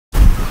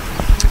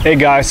Hey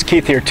guys,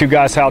 Keith here, Two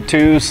Guys How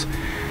To's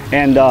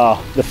and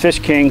the Fish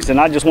Kings, and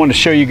I just wanted to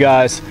show you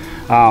guys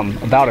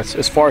about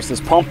as far as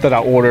this pump that I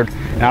ordered.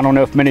 And I don't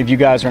know if many of you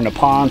guys are in the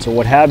ponds or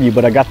what have you,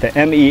 but I got the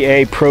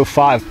MEA Pro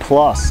 5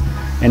 Plus,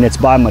 and it's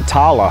by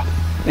Matala,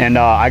 and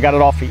I got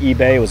it off of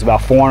eBay. It was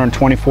about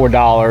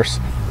 $424.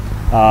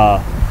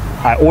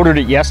 I ordered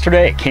it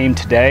yesterday, it came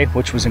today,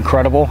 which was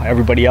incredible.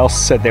 Everybody else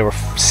said they were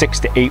 6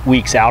 to 8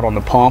 weeks out on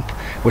the pump,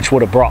 which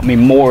would have brought me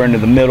more into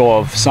the middle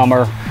of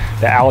summer.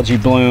 The algae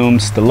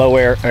blooms, the low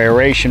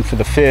aeration for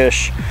the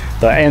fish,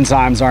 the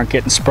enzymes aren't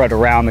getting spread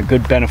around, the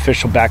good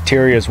beneficial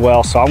bacteria as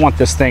well. So I want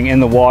this thing in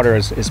the water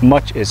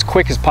as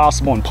quick as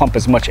possible and pump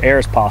as much air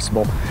as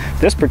possible.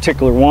 This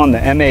particular one,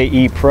 the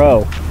MAE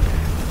Pro,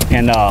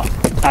 and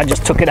I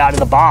just took it out of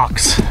the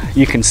box.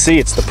 You can see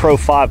it's the Pro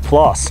 5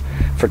 Plus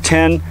for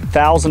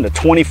 10,000 to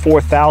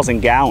 24,000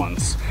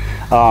 gallons.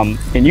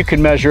 And you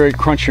can measure it,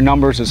 crunch your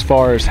numbers as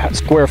far as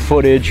square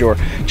footage or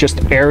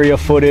just area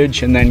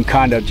footage, and then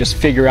kind of just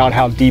figure out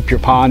how deep your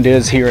pond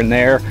is here and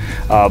there.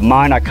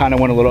 Mine, I kind of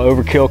went a little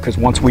overkill because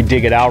once we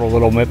dig it out a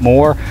little bit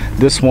more,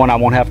 this one I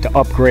won't have to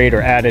upgrade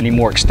or add any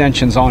more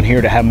extensions on here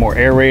to have more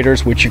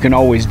aerators, which you can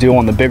always do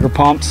on the bigger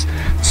pumps.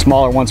 The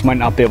smaller ones might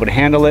not be able to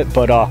handle it,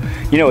 but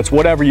you know, it's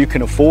whatever you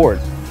can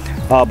afford.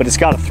 But it's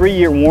got a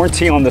 3-year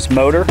warranty on this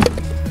motor.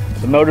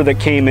 The motor that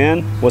came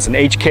in was an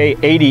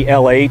HK80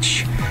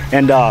 LH,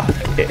 and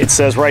it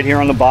says right here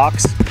on the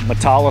box,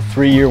 Matala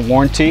 3-year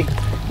warranty,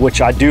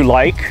 which I do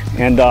like,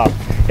 and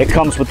it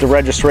comes with the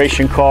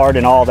registration card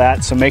and all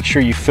that, so make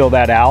sure you fill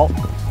that out,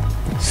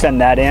 send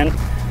that in.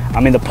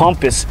 I mean, the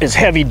pump is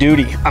heavy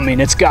duty. I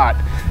mean, it's got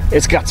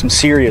some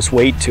serious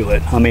weight to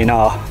it. I mean,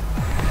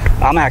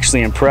 I'm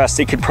actually impressed.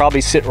 It could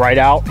probably sit right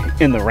out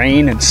in the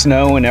rain and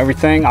snow and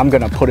everything. I'm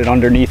gonna put it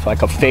underneath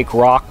like a fake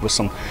rock with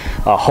some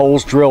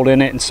holes drilled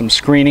in it and some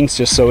screenings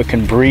just so it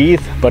can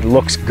breathe, but it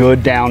looks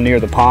good down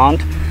near the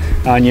pond.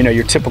 And you know,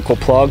 your typical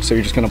plug, so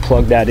you're just gonna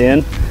plug that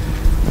in.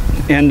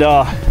 And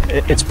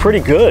it's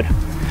pretty good.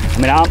 I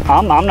mean,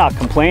 I'm not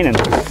complaining.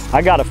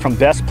 I got it from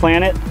Best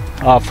Planet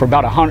for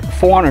about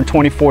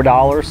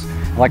 $424.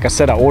 Like I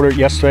said, I ordered it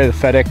yesterday. The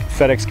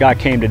FedEx guy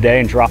came today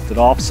and dropped it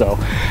off, so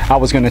I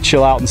was going to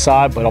chill out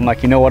inside, but I'm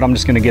like, you know what, I'm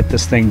just going to get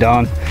this thing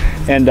done.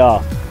 And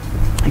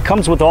it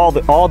comes with all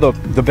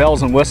the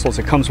bells and whistles.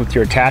 It comes with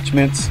your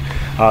attachments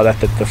that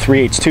the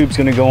 3/8 tube's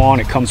going to go on.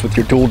 It comes with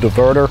your dual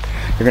diverter.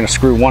 You're going to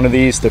screw one of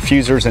these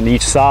diffusers in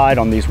each side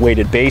on these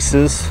weighted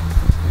bases,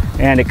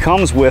 and it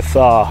comes with 2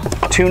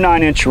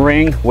 9-inch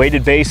ring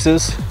weighted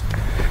bases.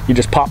 You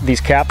just pop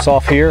these caps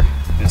off here.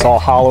 It's all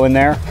hollow in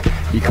there.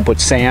 You can put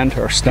sand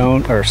or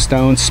stone,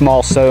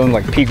 small stone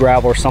like pea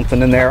gravel or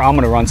something in there. I'm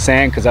gonna run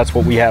sand because that's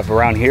what we have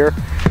around here,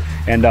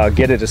 and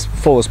get it as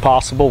full as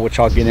possible, which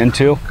I'll get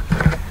into,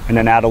 and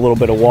then add a little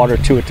bit of water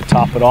to it to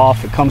top it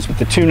off. It comes with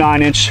the 2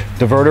 9-inch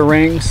diverter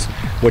rings,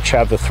 which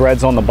have the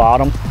threads on the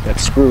bottom that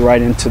screw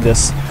right into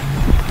this,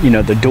 you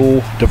know, the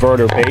dual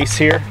diverter base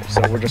here.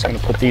 So we're just gonna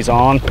put these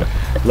on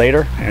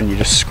later, and you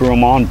just screw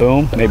them on,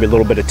 boom. Maybe a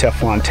little bit of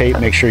Teflon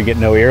tape, make sure you get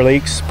no air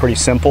leaks. Pretty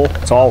simple.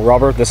 It's all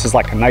rubber. This is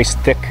like a nice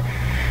thick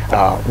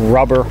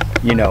rubber,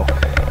 you know,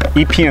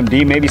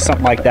 EPMD, maybe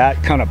something like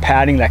that, kind of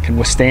padding that can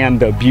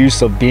withstand the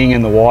abuse of being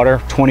in the water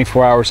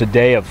 24 hours a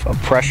day of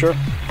pressure.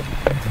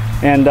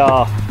 And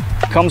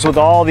comes with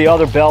all the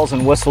other bells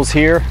and whistles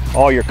here,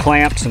 all your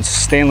clamps and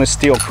stainless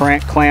steel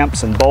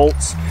clamps and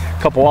bolts, a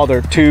couple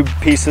other tube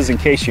pieces in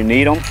case you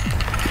need them.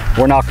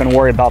 We're not going to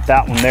worry about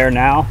that one there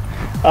now.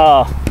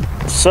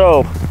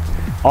 So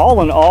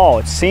all in all,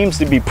 it seems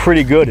to be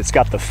pretty good. It's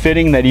got the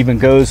fitting that even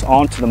goes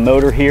onto the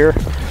motor here.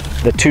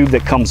 The tube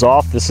that comes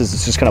off, this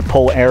is just going to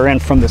pull air in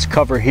from this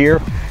cover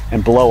here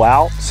and blow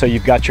out. So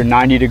you've got your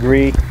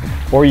 90-degree,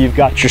 or you've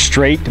got your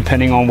straight,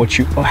 depending on what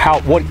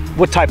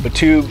type of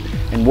tube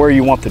and where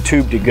you want the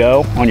tube to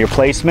go on your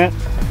placement.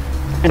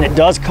 And it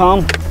does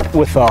come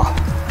with a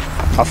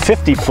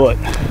 50-foot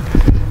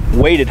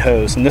weighted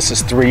hose, and this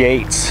is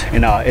 3/8,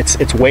 and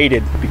it's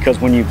weighted because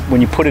when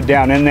you put it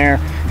down in there,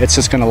 it's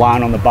just going to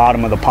line on the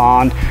bottom of the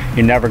pond.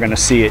 You're never going to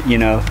see it, you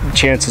know.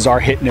 Chances are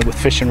hitting it with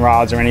fishing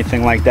rods or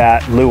anything like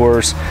that,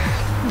 lures,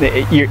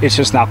 it's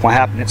just not going to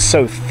happen. It's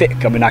so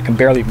thick. I mean, I can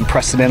barely even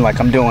press it in like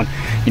I'm doing,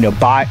 you know,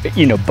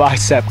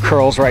 bicep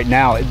curls right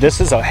now. This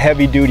is a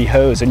heavy-duty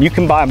hose, and you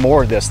can buy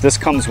more of this. This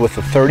comes with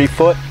a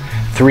 30-foot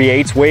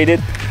 3/8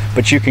 weighted,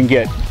 but you can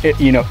get,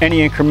 you know,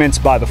 any increments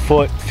by the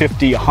foot,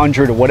 50,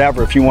 100, or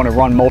whatever, if you want to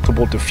run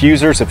multiple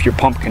diffusers, if your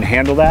pump can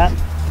handle that.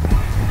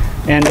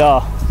 And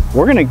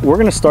we're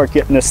gonna start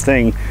getting this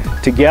thing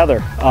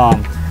together.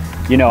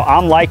 You know,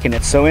 I'm liking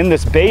it. So in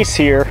this base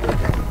here,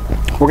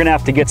 we're gonna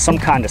have to get some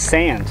kind of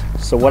sand.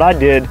 So what I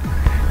did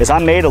is I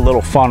made a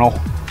little funnel,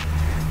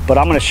 but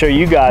I'm gonna show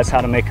you guys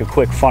how to make a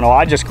quick funnel.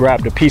 I just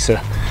grabbed a piece of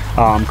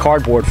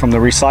cardboard from the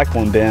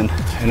recycling bin,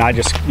 and I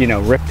just, you know,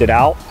 ripped it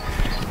out.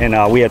 And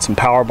we had some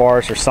power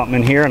bars or something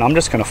in here, and I'm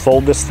just going to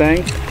fold this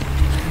thing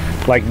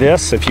like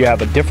this. If you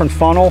have a different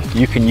funnel,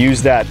 you can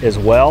use that as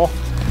well.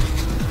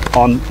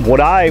 What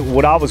I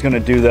was going to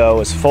do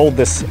though is fold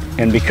this,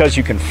 and because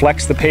you can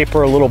flex the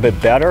paper a little bit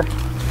better,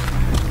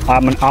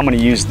 I'm gonna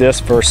use this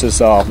versus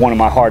one of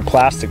my hard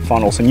plastic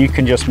funnels, and you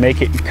can just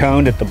make it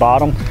coned at the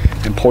bottom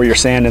and pour your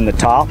sand in the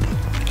top.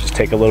 Just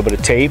take a little bit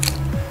of tape,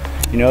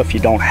 you know, if you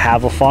don't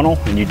have a funnel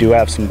and you do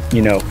have some,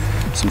 you know,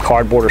 some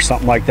cardboard or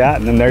something like that,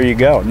 and then there you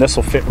go. And this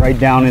will fit right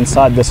down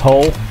inside this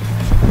hole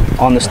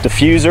on this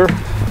diffuser,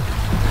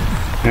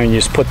 and you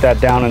just put that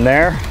down in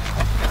there,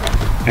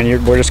 and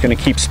we're just going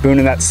to keep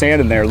spooning that sand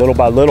in there little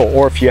by little.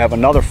 Or if you have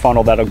another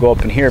funnel, that'll go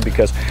up in here,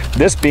 because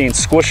this being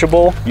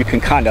squishable, you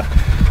can kind of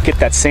get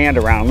that sand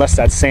around, unless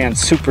that sand's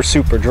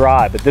super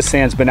dry. But this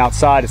sand's been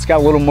outside, it's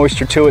got a little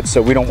moisture to it,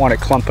 so we don't want it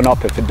clumping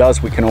up. If it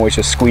does, we can always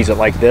just squeeze it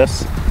like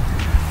this.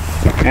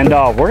 And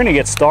we're going to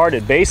get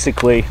started.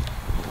 Basically,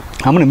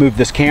 I'm going to move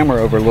this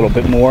camera over a little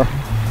bit more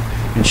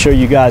and show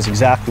you guys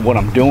exactly what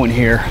I'm doing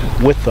here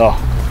with the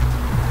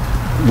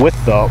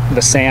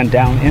sand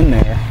down in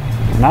there.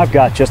 And I've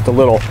got just a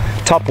little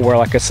Tupperware.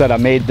 Like I said, I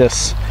made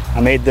this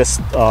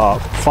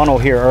funnel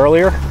here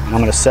earlier, and I'm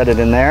going to set it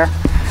in there.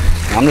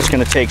 And I'm just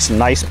going to take some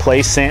nice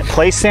play sand.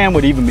 Play sand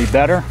would even be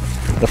better.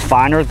 The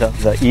finer,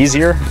 the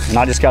easier. And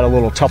I just got a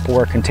little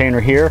Tupperware container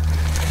here,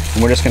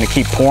 and we're just going to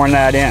keep pouring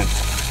that in.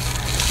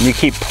 And you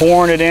keep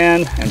pouring it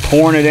in and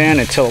pouring it in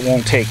until it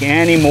won't take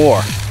any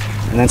more.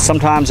 And then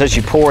sometimes as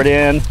you pour it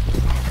in,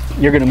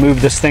 you're going to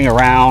move this thing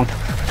around,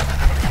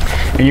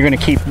 and you're going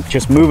to keep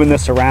just moving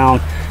this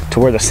around to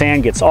where the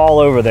sand gets all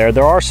over there.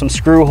 There are some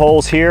screw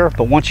holes here,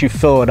 but once you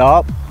fill it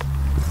up,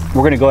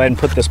 we're going to go ahead and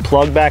put this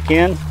plug back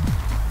in.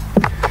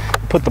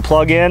 Put the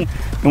plug in,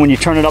 and when you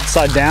turn it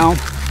upside down,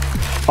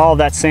 all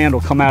that sand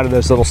will come out of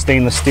those little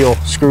stainless steel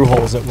screw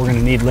holes that we're going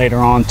to need later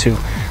on to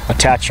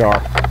attach our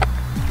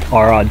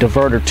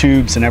diverter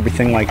tubes and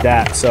everything like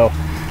that. So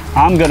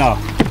I'm going to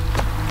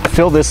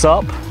fill this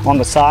up on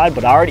the side,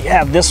 but I already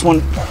have this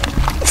one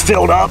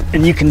filled up,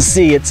 and you can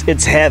see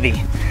it's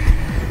heavy.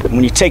 And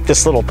when you take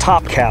this little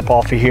top cap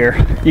off of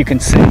here, you can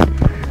see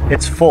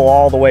it's full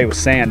all the way with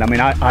sand. I mean,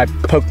 I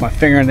poked my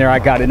finger in there, I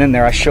got it in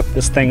there, I shook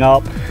this thing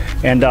up,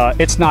 and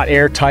it's not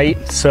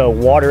airtight, so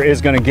water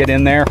is going to get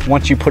in there.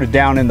 Once you put it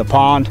down in the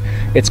pond,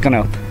 it's going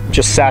to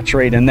just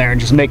saturate in there and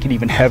just make it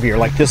even heavier.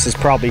 Like, this is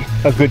probably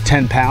a good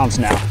 10 pounds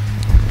now.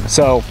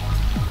 So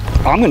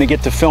I'm going to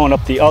get to filling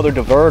up the other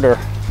diverter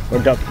or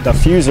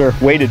diffuser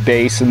weighted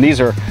base, and these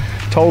are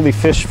totally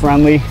fish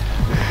friendly.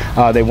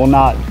 They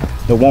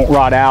won't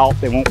rot out,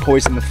 they won't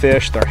poison the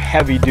fish, they're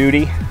heavy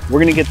duty. We're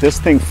going to get this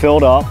thing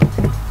filled up,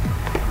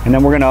 and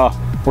then we're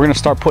going to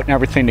start putting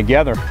everything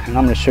together, and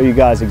I'm going to show you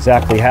guys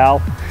exactly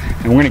how,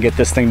 and we're going to get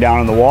this thing down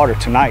in the water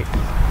tonight.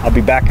 I'll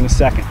be back in a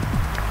second.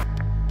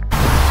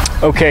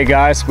 Okay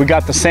guys, we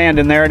got the sand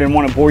in there. I didn't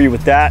want to bore you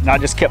with that, and I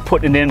just kept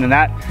putting it in, and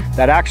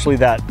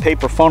that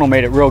paper funnel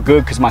made it real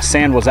good because my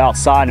sand was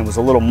outside and it was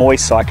a little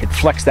moist, so I could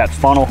flex that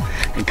funnel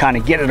and kind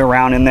of get it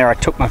around in there. I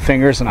took my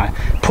fingers and I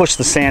pushed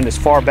the sand as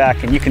far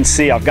back, and you can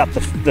see I've got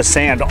the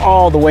sand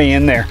all the way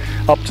in there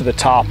up to the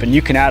top, and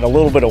you can add a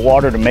little bit of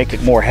water to make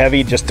it more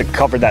heavy just to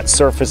cover that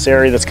surface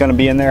area that's going to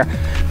be in there.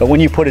 But when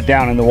you put it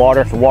down in the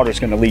water is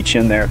going to leach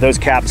in there. Those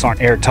caps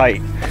aren't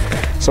airtight.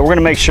 So we're going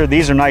to make sure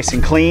these are nice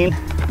and clean.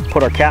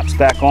 Put our caps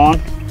back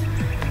on,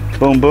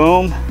 boom,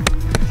 boom.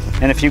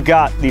 And if you've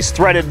got these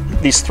threaded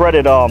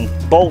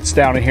bolts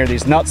down in here,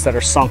 these nuts that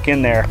are sunk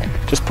in there,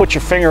 just put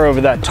your finger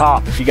over that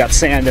top if you got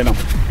sand in them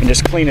and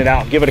just clean it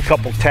out. Give it a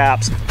couple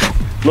taps,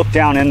 look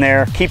down in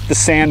there, keep the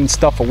sand and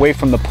stuff away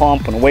from the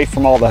pump and away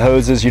from all the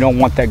hoses. You don't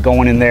want that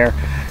going in there,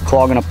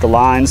 clogging up the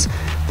lines.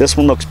 This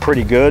one looks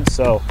pretty good,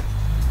 so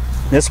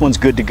this one's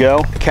good to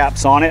go. The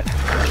cap's on it.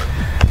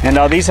 And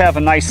these have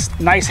a nice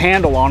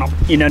handle on them.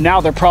 You know,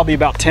 now they're probably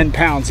about 10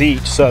 pounds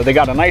each, so they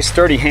got a nice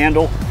sturdy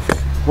handle.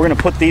 We're gonna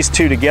put these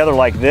two together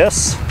like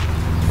this.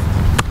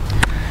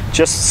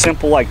 Just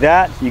simple like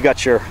that. You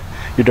got your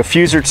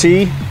diffuser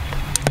tee,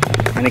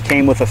 and it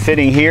came with a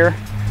fitting here.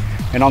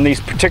 And on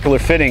these particular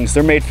fittings,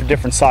 they're made for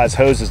different size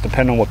hoses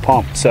depending on what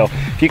pump. So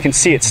if you can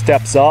see it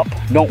steps up,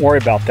 don't worry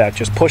about that.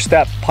 Just push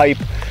that pipe,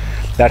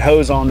 that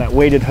hose on, that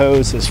weighted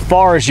hose, as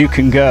far as you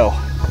can go.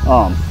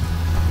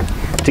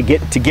 To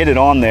get it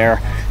on there,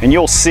 and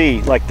you'll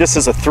see, like, this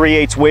is a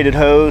 3/8 weighted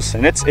hose,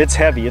 and it's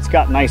heavy. It's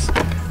got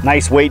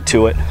nice weight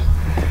to it.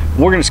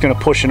 We're just going to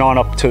push it on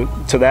up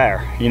to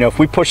there. You know, if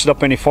we push it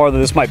up any farther,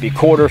 this might be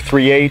 1/4,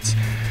 3/8,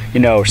 you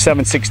know, or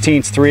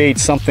 7/16, 3/8,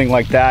 something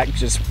like that.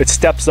 Just it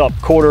steps up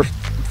 1/4,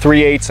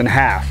 3/8, and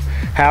half.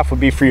 Half would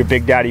be for your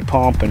Big Daddy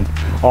pump and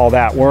all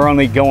that. We're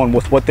only going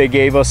with what they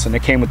gave us, and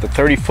it came with the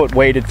 30-foot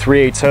weighted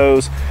 3/8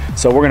 hose.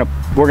 So we're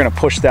gonna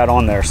push that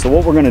on there. So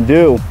what we're gonna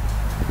do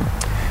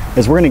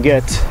is we're not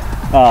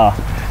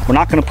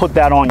going to put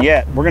that on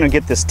yet. We're going to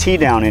get this tee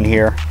down in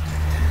here,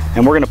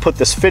 and we're going to put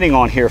this fitting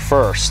on here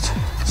first.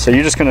 So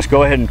you're just going to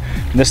go ahead, and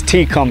this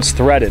tee comes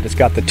threaded. It's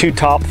got the two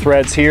top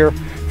threads here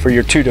for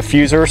your two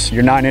diffusers,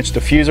 your 9-inch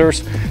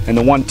diffusers, and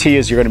the one tee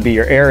is going to be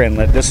your air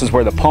inlet. This is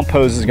where the pump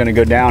hose is going to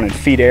go down and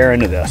feed air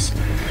into this.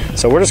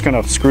 So we're just going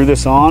to screw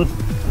this on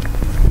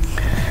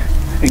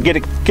and get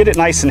it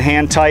nice and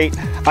hand tight.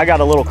 I got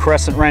a little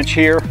crescent wrench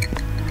here.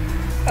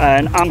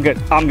 and I'm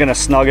gonna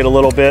snug it a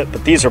little bit,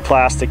 but these are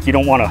plastic. You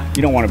don't want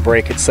to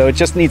break it, so it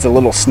just needs a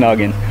little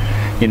snugging.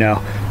 You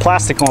know,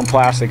 plastic on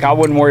plastic. I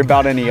wouldn't worry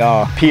about any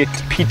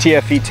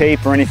PTFE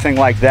tape or anything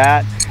like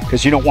that,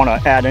 because you don't want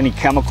to add any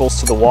chemicals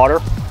to the water.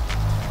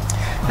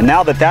 And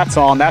now that that's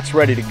on, that's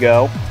ready to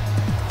go.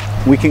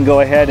 We can go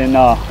ahead and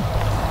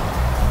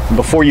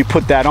before you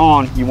put that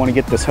on, you want to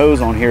get this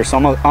hose on here. So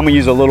I'm gonna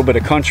use a little bit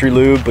of country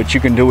lube, but you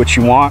can do what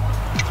you want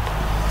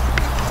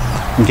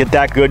and get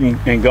that good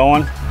and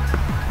going.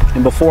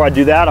 And before I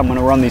do that, I'm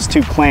gonna run these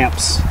 2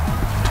 clamps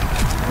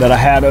that I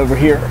had over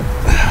here.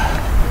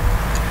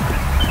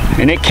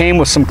 And it came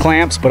with some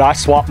clamps, but I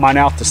swapped mine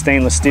out to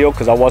stainless steel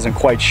because I wasn't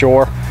quite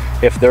sure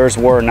if theirs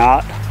were or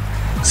not.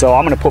 So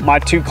I'm gonna put my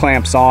 2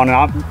 clamps on,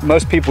 and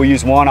most people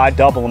use 1, I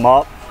double them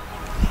up.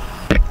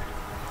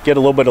 Get a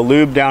little bit of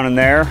lube down in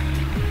there,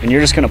 and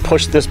you're just gonna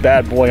push this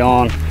bad boy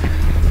on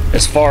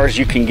as far as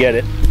you can get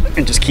it,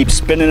 and just keep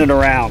spinning it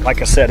around.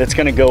 Like I said, it's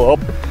gonna go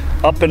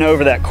up and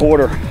over that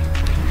quarter,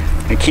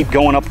 and keep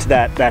going up to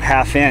that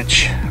 1/2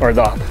 inch, or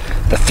the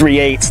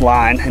 3/8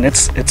 line, and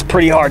it's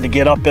pretty hard to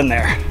get up in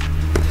there.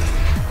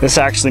 This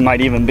actually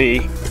might even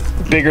be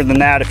bigger than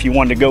that if you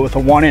wanted to go with a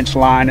 1-inch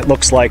line. It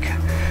looks like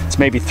it's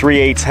maybe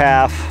 3/8,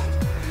 half,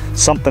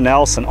 something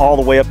else, and all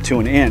the way up to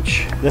 1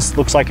 inch. This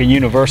looks like a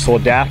universal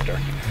adapter.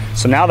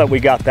 So now that we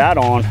got that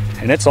on,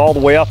 and it's all the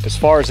way up as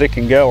far as it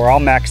can go, or I'll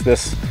max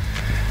this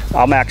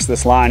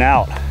line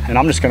out. And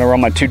I'm just gonna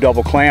run my 2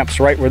 double clamps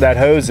right where that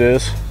hose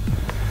is.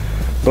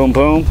 Boom,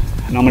 boom.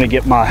 And I'm gonna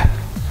get my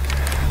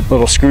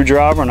little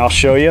screwdriver and I'll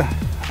show you.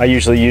 I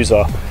usually use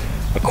a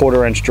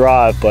 1/4 inch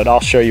drive, but I'll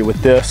show you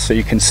with this so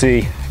you can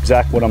see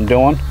exactly what I'm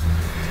doing.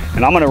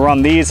 And I'm gonna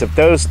run these, if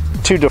those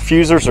 2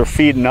 diffusers are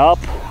feeding up,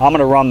 I'm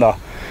gonna run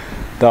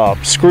the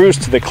screws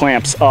to the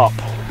clamps up.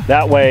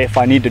 That way, if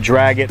I need to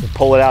drag it and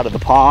pull it out of the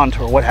pond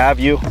or what have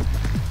you,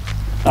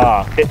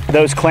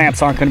 those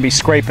clamps aren't gonna be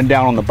scraping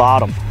down on the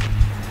bottom.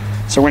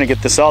 So we're gonna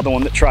get this other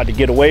one that tried to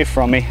get away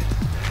from me.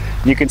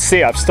 You can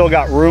see I've still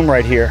got room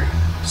right here.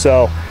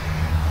 So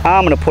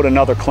I'm gonna put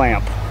another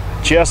clamp,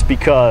 just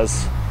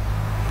because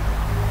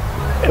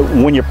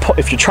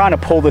if you're trying to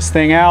pull this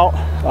thing out,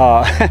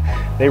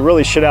 they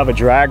really should have a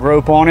drag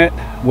rope on it,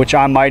 which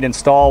I might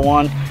install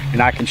one,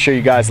 and I can show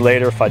you guys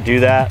later if I do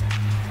that.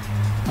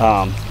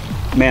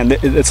 Man,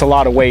 it's a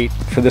lot of weight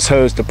for this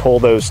hose to pull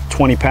those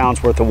 20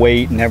 pounds worth of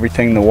weight and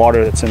everything, the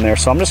water that's in there.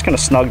 So I'm just gonna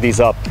snug these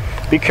up.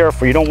 Be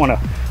careful, you don't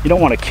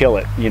wanna kill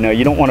it. You know,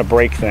 you don't wanna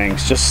break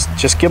things.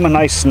 Just give them a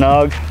nice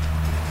snug,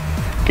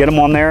 get them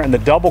on there. And the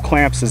double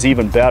clamps is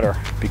even better,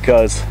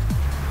 because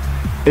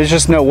there's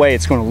just no way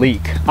it's gonna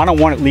leak. I don't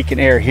want it leaking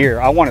air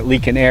here. I want it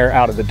leaking air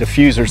out of the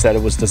diffusers that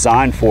it was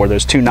designed for,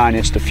 those 2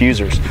 9-inch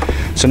diffusers.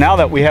 So now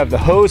that we have the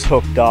hose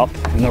hooked up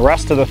and the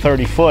rest of the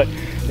 30 foot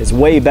is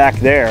way back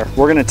there,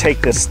 we're gonna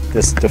take this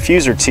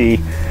diffuser tee,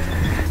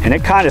 and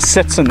it kind of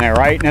sits in there,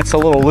 right? And it's a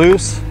little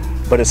loose,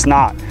 but it's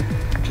not.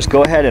 Just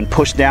go ahead and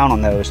push down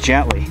on those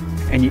gently.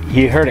 And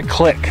you heard it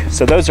click.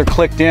 So those are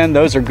clicked in,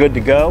 those are good to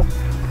go.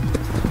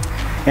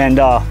 And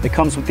it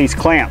comes with these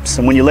clamps.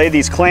 And when you lay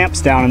these clamps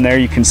down in there,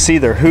 you can see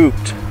they're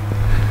hooped.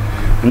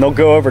 And they'll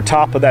go over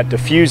top of that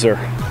diffuser.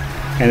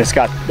 And it's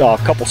got a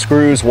couple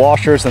screws,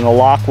 washers, and the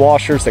lock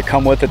washers that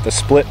come with it, the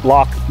split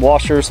lock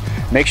washers.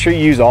 Make sure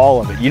you use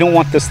all of it. You don't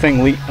want this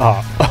thing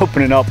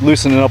opening up,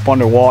 loosening up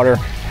underwater,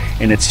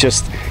 and it's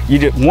just,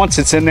 once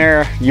it's in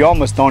there, you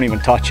almost don't even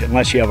touch it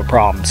unless you have a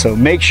problem. So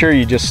make sure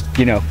you just,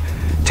 you know,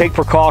 take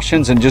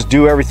precautions and just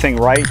do everything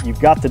right. You've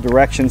got the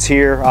directions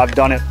here. I've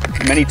done it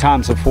many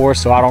times before,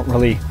 so I don't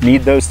really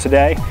need those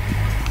today.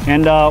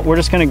 And we're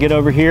just gonna get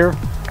over here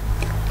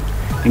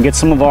and get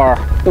some of our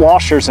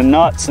washers and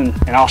nuts, and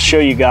I'll show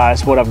you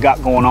guys what I've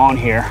got going on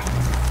here.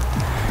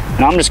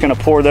 And I'm just gonna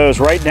pour those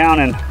right down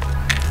in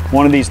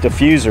one of these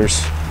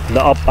diffusers.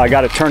 I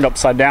got it turned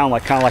upside down,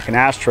 kind of like an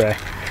ashtray.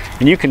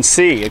 And you can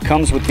see it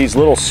comes with these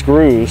little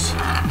screws.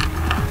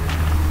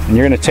 And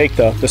you're gonna take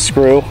the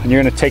screw, and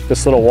you're gonna take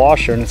this little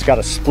washer, and it's got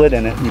a split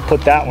in it, and you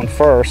put that one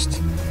first.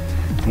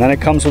 And then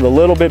it comes with a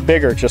little bit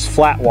bigger, just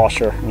flat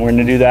washer, and we're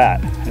gonna do that.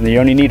 And you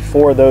only need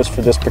 4 of those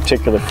for this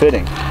particular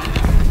fitting.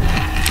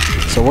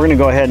 So we're gonna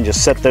go ahead and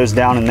just set those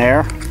down in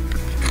there,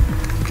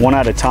 one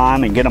at a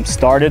time, and get them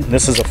started.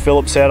 This is a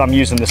Phillips head. I'm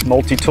using this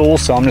multi-tool,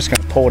 so I'm just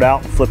gonna pull it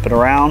out and flip it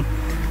around.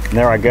 And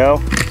there I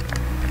go.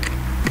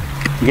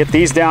 Get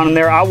these down in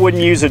there. I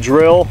wouldn't use a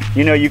drill.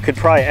 You know, you could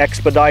probably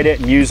expedite it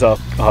and use a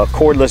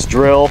cordless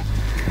drill,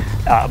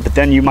 but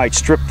then you might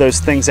strip those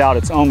things out.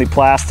 It's only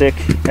plastic.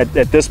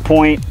 At this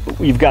point,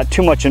 you've got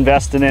too much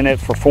invested in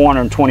it for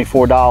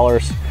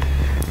 $424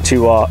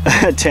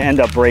 to end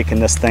up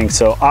breaking this thing.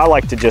 So I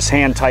like to just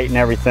hand tighten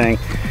everything,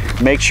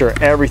 make sure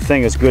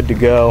everything is good to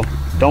go.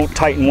 Don't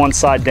tighten one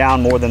side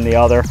down more than the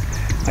other.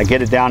 I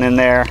get it down in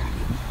there,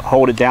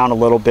 hold it down a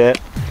little bit,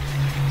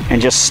 and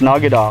just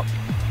snug it up.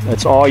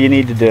 That's all you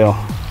need to do.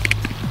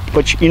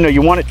 But you know,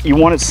 you want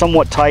it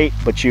somewhat tight,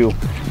 but you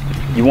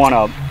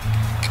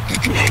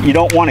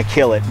don't want to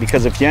kill it,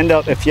 because if you end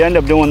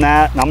up doing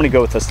that, and I'm going to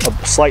go with a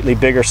slightly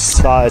bigger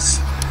size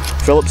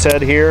Phillips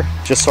head here,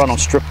 just so I don't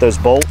strip those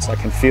bolts. I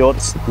can feel it,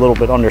 it's a little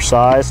bit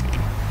undersized.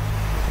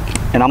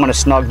 And I'm gonna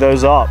snug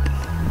those up.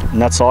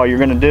 And that's all you're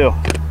gonna do.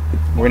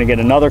 We're gonna get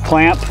another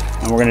clamp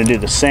and we're gonna do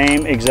the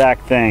same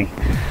exact thing.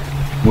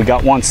 We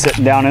got one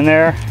sitting down in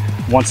there.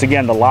 Once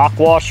again, the lock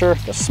washer,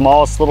 the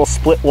smallest little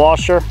split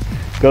washer,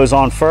 goes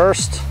on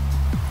first.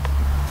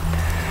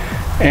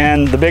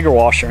 And the bigger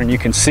washer, and you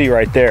can see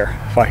right there,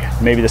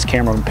 if maybe this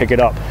camera can pick it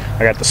up.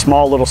 I got the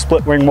small little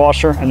split ring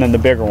washer and then the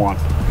bigger one.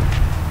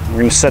 We're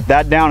gonna set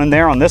that down in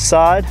there on this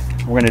side.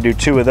 We're gonna do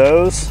 2 of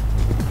those.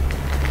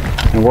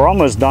 And we're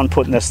almost done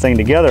putting this thing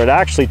together. It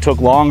actually took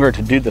longer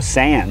to do the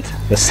sand.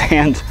 The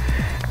sand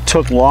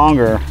took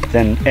longer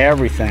than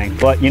everything.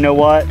 But you know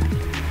what?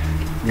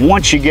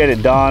 Once you get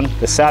it done,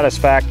 the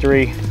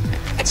satisfaction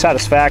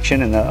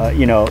and the,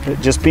 you know,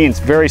 just being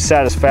very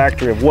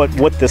satisfactory of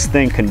what this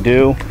thing can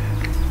do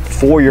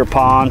for your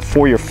pond,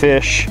 for your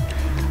fish,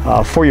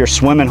 for your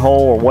swimming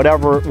hole, or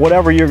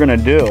whatever you're gonna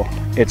do,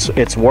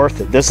 it's worth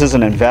it. This is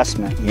an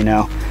investment, you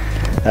know.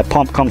 That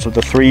pump comes with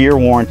a 3-year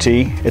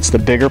warranty. It's the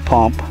bigger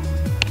pump,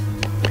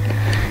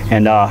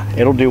 and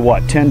it'll do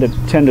what, 10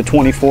 to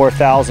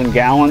 24,000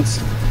 gallons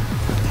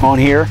on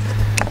here.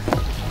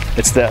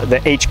 It's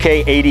the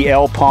HK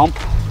AIDE pump,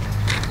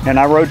 and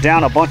I wrote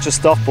down a bunch of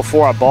stuff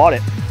before I bought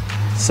it.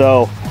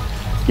 So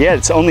yeah,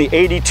 it's only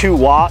 82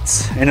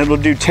 watts and it'll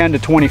do 10 to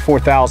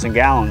 24,000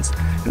 gallons.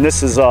 And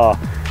this is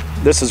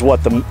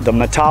what the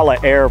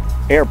Matala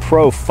Air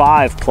Pro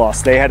 5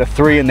 Plus. They had a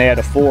 3 and they had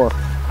a 4.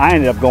 I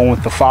ended up going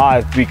with the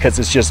 5 because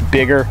it's just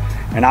bigger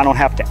and I don't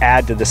have to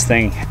add to this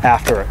thing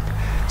after it.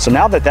 So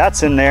now that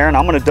that's in there, and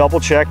I'm gonna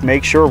double check,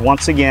 make sure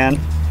once again,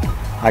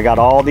 I got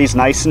all these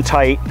nice and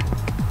tight.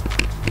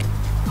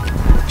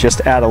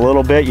 Just add a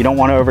little bit. You don't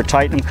want to over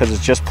tighten them because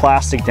it's just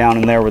plastic down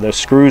in there where those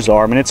screws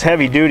are. I mean, it's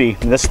heavy duty.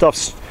 This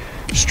stuff's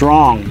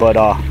strong, but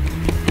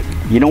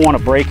you don't want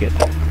to break it.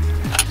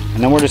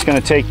 And then we're just going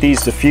to take these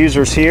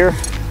diffusers here.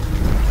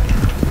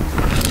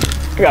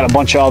 I got a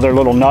bunch of other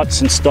little nuts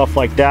and stuff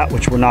like that,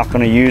 which we're not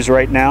going to use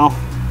right now.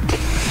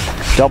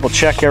 Double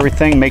check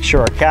everything, make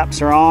sure our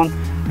caps are on.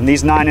 And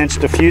these 9-inch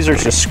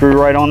diffusers just screw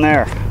right on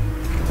there.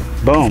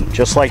 Boom,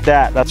 just like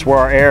that. That's where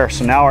our air.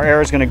 So now our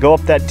air is going to go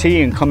up that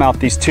T and come out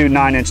these 2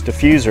 9-inch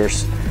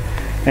diffusers.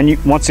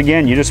 And once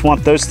again, you just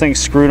want those things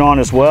screwed on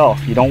as well.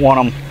 You don't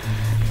want them,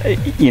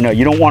 you know,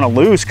 you don't want to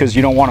lose because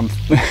you don't want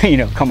them, you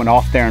know, coming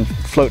off there and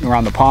floating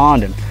around the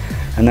pond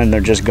and then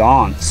they're just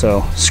gone.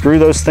 So screw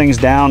those things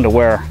down to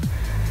where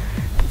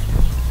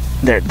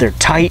they're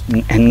tight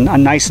and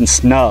nice and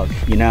snug.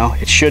 You know,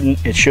 it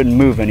shouldn't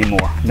move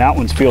anymore. And that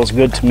one feels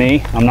good to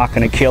me. I'm not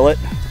going to kill it.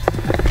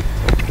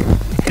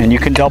 And you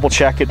can double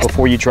check it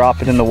before you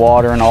drop it in the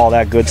water and all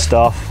that good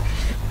stuff.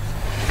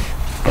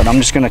 But I'm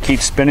just going to keep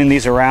spinning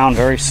these around,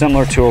 very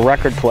similar to a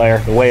record player,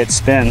 the way it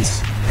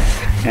spins,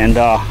 and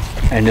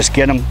just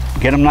get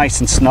them nice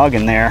and snug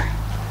in there.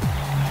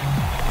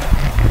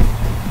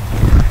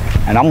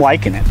 And I'm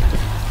liking it.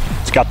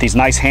 It's got these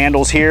nice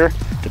handles here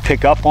to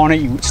pick up on it.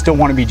 You still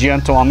want to be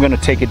gentle. I'm going to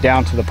take it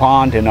down to the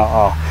pond in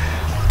a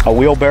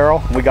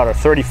wheelbarrow. We got our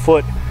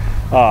 30-foot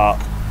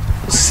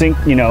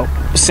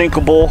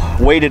sinkable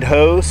weighted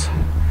hose,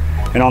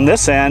 and on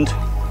this end,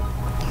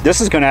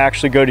 this is going to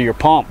actually go to your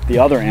pump. The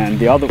other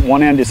end,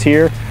 one end is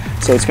here,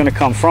 so it's going to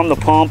come from the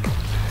pump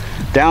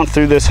down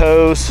through this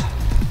hose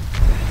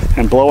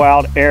and blow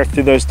out air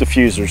through those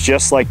diffusers,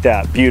 just like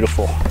that.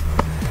 Beautiful.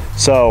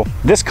 So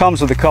this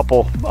comes with a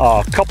couple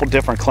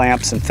different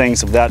clamps and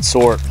things of that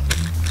sort.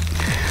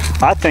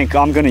 I think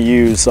I'm going to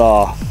use,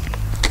 to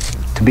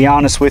be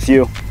honest with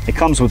you, it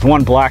comes with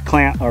one black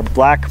clamp or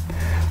black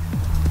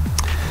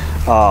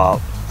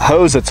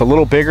hose that's a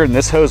little bigger, and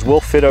this hose will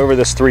fit over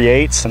this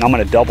 3/8, and I'm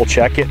going to double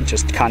check it and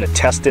just kind of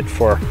test it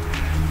for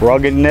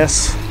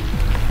ruggedness.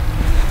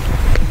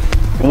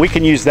 And we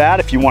can use that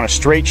if you want a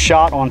straight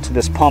shot onto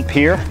this pump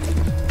here.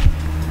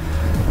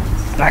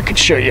 And I could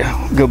show you,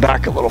 go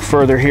back a little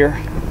further here.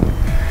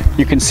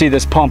 You can see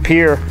this pump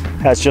here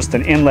has just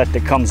an inlet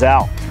that comes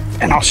out,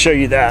 and I'll show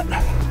you that.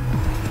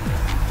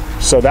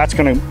 So that's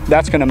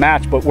gonna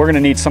match, but we're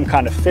gonna need some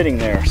kind of fitting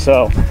there.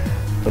 So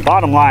the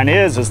bottom line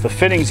is the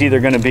fitting's either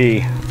gonna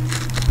be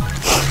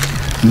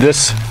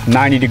this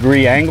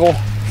 90-degree angle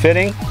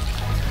fitting,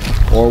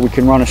 or we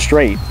can run a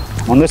straight.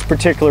 On this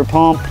particular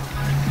pump,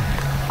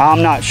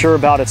 I'm not sure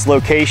about its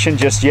location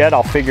just yet.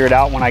 I'll figure it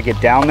out when I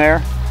get down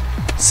there.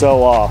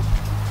 So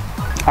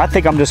I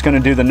think I'm just gonna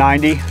do the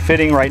 90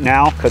 fitting right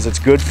now because it's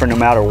good for no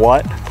matter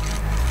what.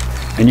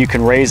 And you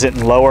can raise it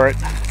and lower it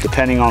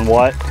depending on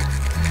what.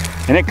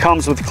 And it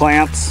comes with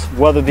clamps.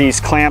 Whether these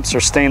clamps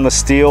are stainless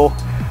steel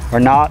or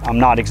not, I'm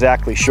not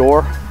exactly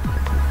sure.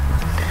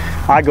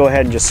 I go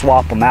ahead and just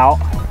swap them out,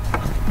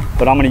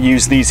 but I'm going to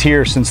use these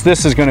here. Since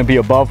this is going to be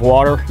above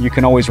water, you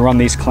can always run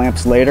these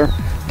clamps later.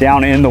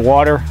 Down in the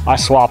water, I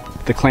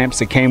swapped the clamps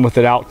that came with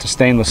it out to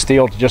stainless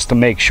steel just to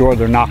make sure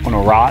they're not going to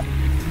rot,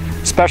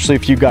 especially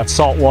if you've got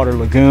saltwater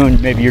lagoon.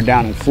 Maybe you're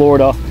down in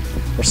Florida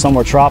or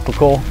somewhere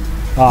tropical.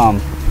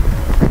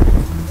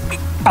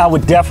 I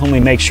would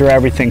definitely make sure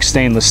everything's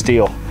stainless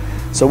steel.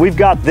 So we've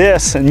got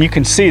this, and you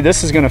can see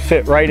this is gonna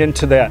fit right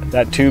into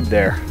that tube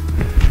there.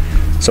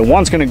 So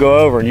one's gonna go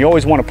over, and you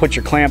always wanna put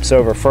your clamps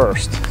over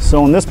first.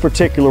 So in this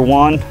particular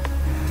one,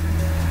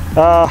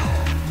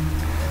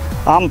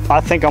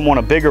 I think I'm on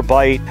a bigger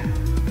bite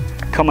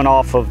coming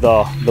off of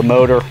the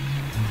motor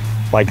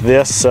like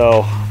this.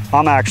 So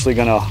I'm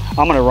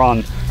gonna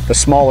run the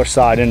smaller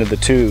side into the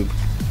tube.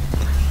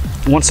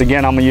 Once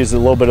again, I'm gonna use a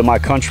little bit of my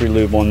country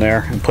lube on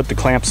there and put the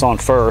clamps on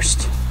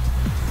first.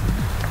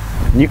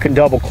 And you can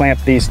double clamp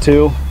these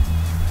too.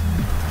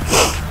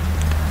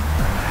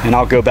 And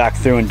I'll go back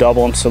through and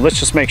double them. So let's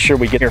just make sure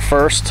we get here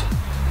first.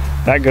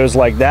 That goes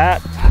like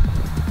that.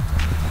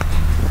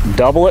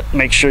 Double it,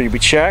 make sure we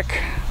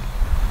check.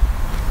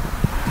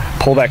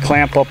 Pull that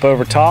clamp up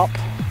over top,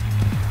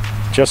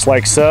 just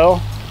like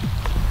so.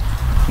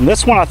 And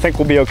this one I think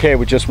will be okay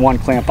with just one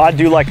clamp. I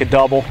do like a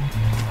double,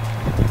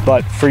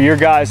 but for your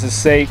guys'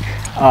 sake,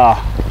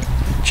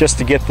 just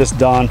to get this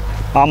done,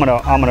 I'm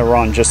gonna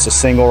run just a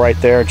single right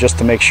there, just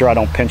to make sure I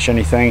don't pinch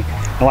anything.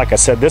 And like I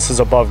said, this is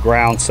above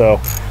ground, so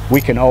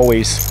we can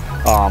always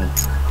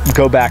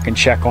go back and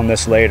check on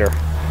this later.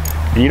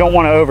 And you don't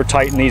want to over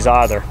tighten these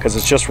either, because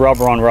it's just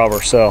rubber on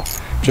rubber. So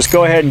just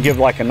go ahead and give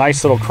like a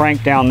nice little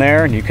crank down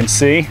there, and you can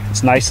see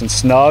it's nice and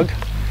snug.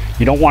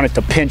 You don't want it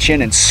to pinch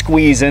in and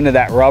squeeze into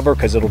that rubber,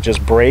 because it'll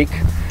just break.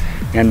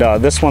 And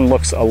this one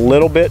looks a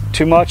little bit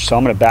too much, so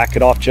I'm going to back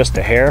it off just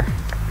a hair.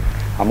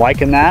 I'm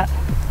liking that.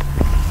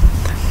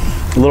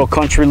 A little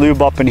country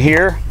lube up in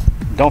here.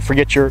 Don't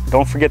forget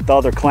the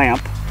other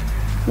clamp.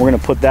 We're going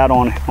to put that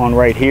on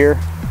right here,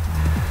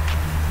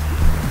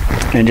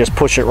 and just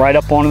push it right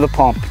up onto the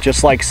pump,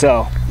 just like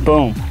so.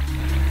 Boom.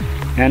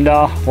 And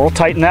we'll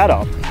tighten that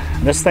up.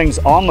 This thing's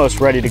almost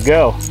ready to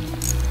go.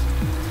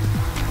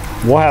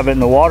 We'll have it in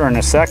the water in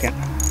a second.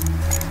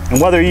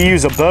 And whether you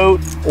use a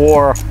boat,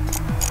 or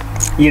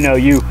you know,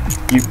 you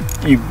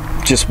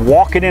just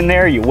walk it in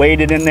there, you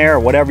wade it in there, or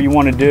whatever you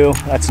want to do,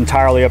 that's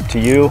entirely up to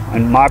you.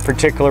 In my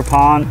particular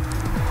pond,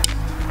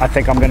 I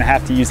think I'm going to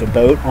have to use a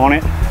boat on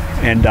it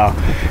and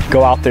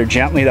go out there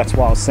gently. That's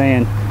why I was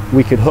saying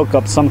we could hook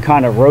up some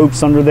kind of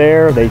ropes under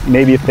there.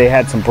 Maybe if they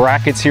had some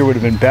brackets here would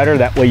have been better.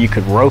 That way you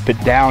could rope it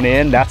down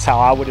in. That's how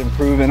I would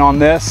improve in on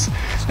this.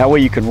 That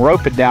way you can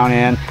rope it down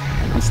in.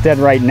 Instead,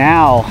 right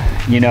now,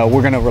 you know,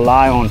 we're going to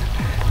rely on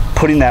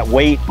putting that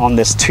weight on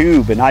this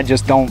tube, and I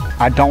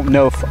don't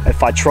know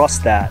if I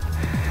trust that.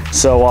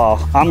 So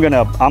I'm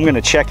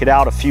gonna check it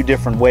out a few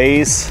different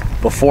ways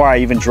before I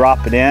even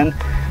drop it in,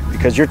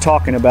 because you're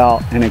talking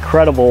about an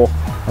incredible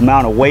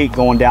amount of weight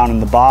going down in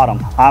the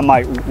bottom. I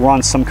might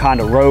run some kind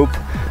of rope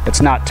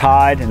that's not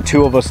tied, and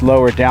two of us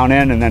lower it down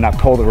in, and then I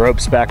pull the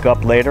ropes back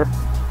up later.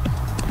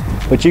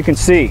 But you can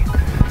see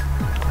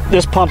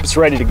this pump is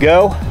ready to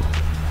go.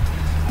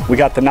 We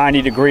got the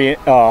 90-degree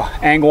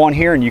angle on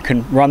here, and you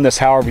can run this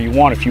however you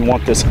want. If you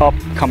want this up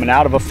coming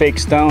out of a fake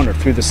stone, or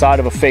through the side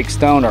of a fake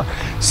stone, or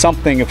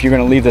something, if you're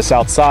going to leave this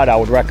outside, I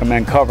would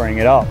recommend covering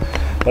it up.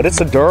 But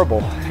it's a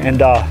durable,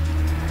 and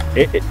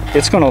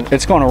it's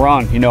gonna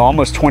run, you know,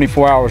 almost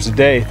 24 hours a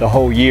day the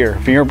whole year.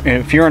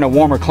 If you're in a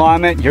warmer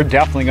climate, you're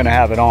definitely going to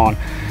have it on.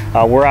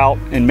 We're out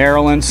in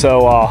Maryland,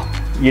 so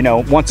you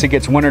know, once it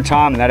gets winter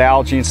time and that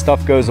algae and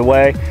stuff goes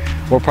away,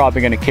 we're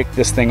probably going to kick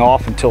this thing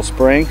off until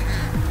spring.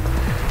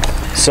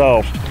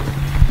 So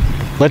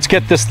let's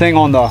get this thing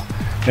in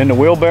the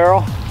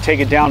wheelbarrow, take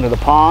it down to the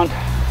pond,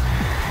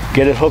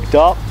 get it hooked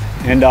up,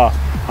 and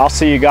I'll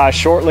see you guys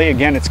shortly.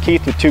 Again, it's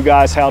Keith with Two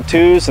Guys How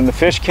To's and the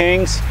Fish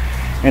Kings.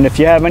 And if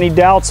you have any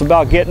doubts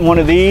about getting one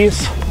of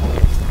these,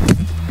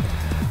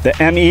 the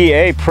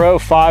MEA Pro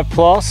 5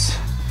 Plus,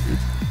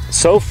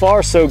 so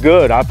far so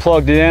good. I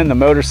plugged it in, the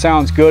motor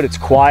sounds good, it's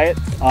quiet.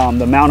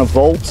 The amount of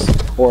volts,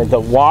 or the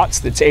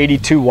watts, it's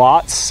 82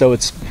 watts, so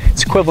it's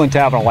equivalent to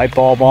having a light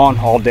bulb on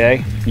all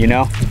day, you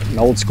know, an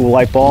old school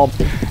light bulb.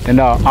 And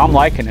I'm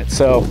liking it.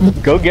 So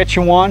go get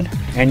you one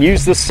and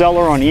use this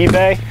seller on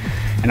eBay.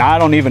 And I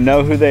don't even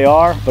know who they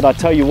are, but I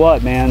tell you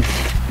what, man,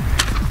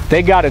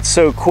 they got it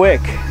so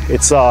quick.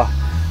 It's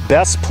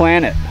Best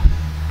Planet,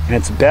 and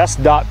it's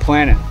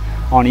best.planet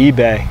on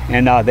eBay,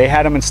 and they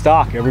had them in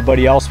stock.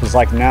 Everybody else was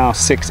like, now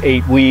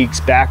 6-8 weeks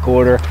back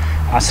order.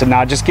 I said,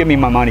 nah, just give me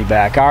my money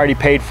back. I already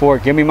paid for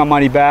it, give me my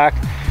money back.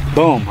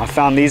 Boom, I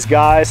found these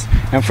guys,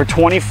 and for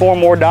 $24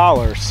 more,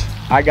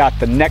 I got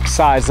the next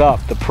size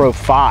up, the Pro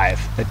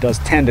 5, that does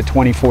 10 to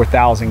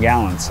 24,000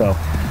 gallons. So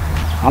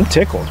I'm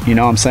tickled, you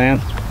know what I'm saying?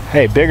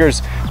 Hey,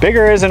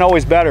 bigger isn't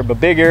always better, but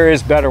bigger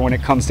is better when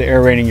it comes to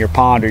aerating your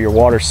pond or your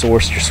water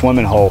source, your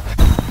swimming hole.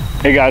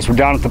 Hey guys, we're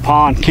down at the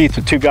pond. Keith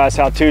with Two Guys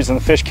How To's and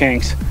the Fish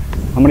Kings.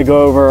 I'm gonna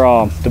go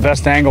over the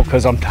best angle,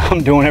 because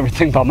I'm doing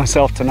everything by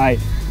myself tonight.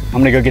 I'm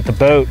gonna go get the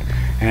boat,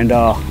 and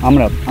I'm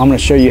gonna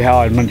show you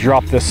how I'm gonna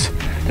drop this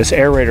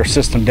aerator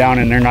system down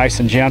in there nice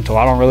and gentle.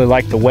 I don't really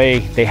like the way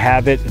they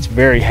have it. It's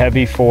very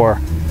heavy for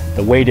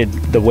the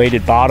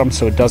weighted bottom,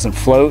 so it doesn't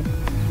float.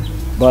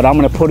 But I'm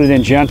gonna put it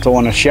in gentle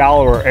in a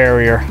shallower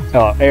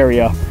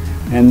area,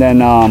 and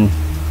then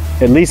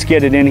at least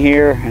get it in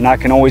here, and I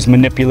can always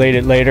manipulate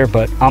it later,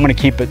 but I'm gonna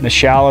keep it in the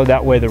shallow.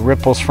 That way the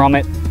ripples from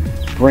it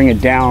bring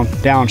it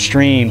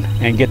downstream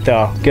and get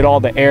all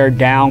the air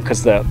down,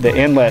 because the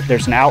inlet,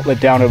 there's an outlet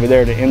down over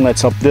there. The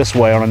inlet's up this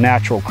way on a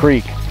natural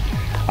creek.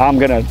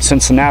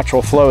 Since the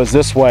natural flow is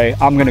this way,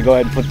 I'm gonna go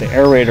ahead and put the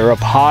aerator up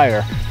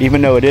higher,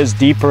 even though it is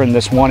deeper in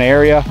this one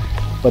area,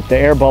 but the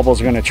air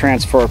bubbles are gonna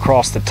transfer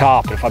across the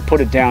top. If I put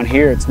it down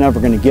here, it's never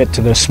gonna get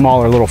to the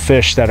smaller little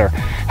fish that are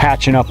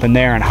hatching up in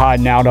there and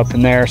hiding out up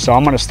in there. So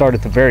I'm gonna start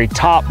at the very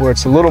top where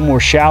it's a little more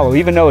shallow,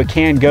 even though it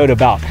can go to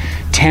about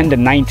 10 to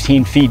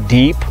 19 feet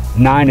deep.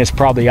 9 is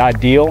probably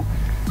ideal.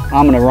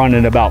 I'm gonna run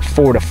it about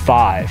 4 to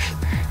 5.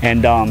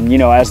 And you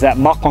know, as that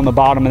muck on the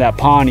bottom of that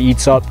pond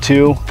eats up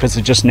too, because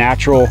it's just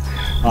natural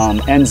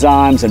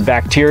enzymes and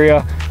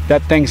bacteria,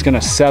 that thing's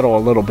gonna settle a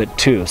little bit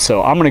too.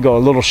 So I'm gonna go a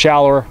little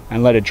shallower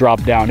and let it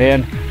drop down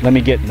in. Let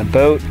me get in the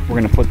boat. We're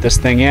gonna put this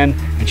thing in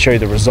and show you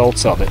the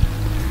results of it.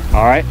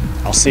 All right,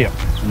 I'll see you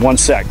in 1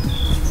 sec.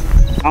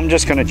 I'm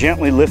just gonna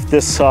gently lift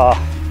this,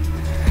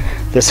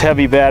 this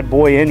heavy bad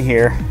boy in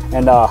here.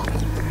 And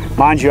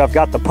mind you, I've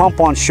got the pump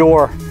on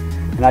shore,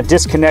 and I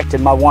disconnected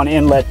my one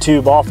inlet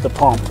tube off the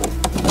pump.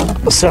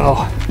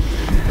 So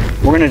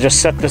we're gonna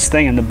just set this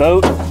thing in the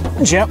boat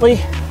gently,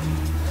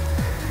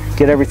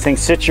 get everything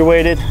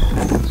situated,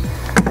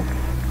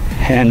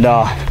 and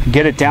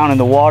get it down in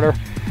the water.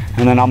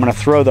 And then I'm gonna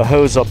throw the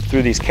hose up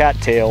through these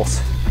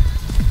cattails,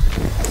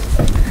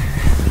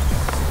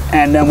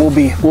 and then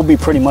we'll be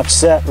pretty much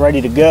set, ready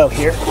to go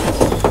here.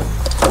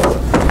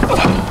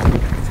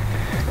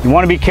 You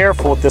want to be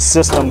careful with this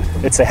system.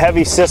 It's a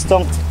heavy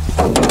system.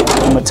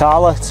 The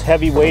Matala, it's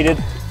heavy weighted.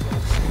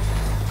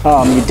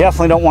 You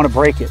definitely don't want to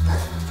break it.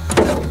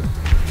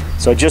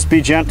 So just be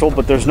gentle,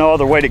 but there's no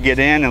other way to get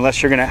in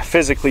unless you're going to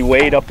physically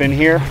wade up in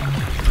here,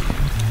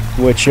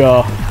 which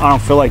I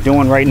don't feel like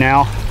doing right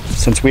now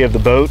since we have the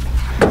boat.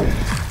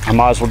 I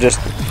might as well just,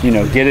 you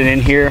know, get it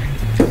in here,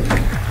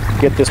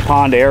 get this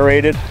pond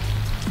aerated.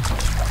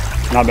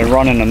 And I've been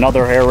running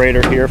another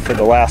aerator here for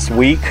the last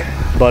week,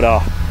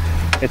 but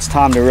it's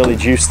time to really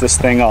juice this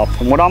thing up.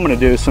 And what I'm going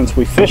to do, since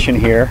we fish in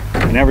here,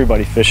 and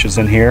everybody fishes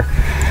in here,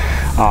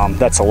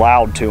 that's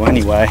allowed to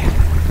anyway,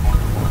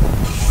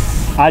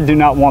 I do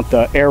not want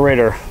the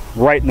aerator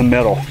right in the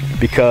middle,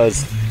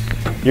 because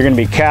you're going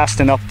to be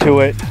casting up to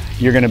it,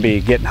 you're going to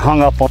be getting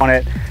hung up on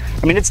it.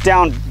 I mean, it's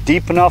down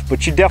deep enough,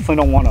 but you definitely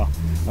don't want a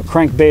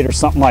crankbait or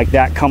something like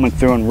that coming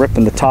through and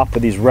ripping the top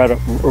of these rubber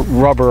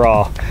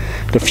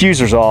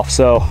diffusers off.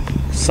 So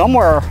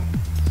somewhere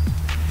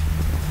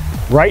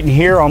right in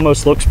here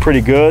almost looks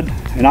pretty good,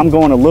 and I'm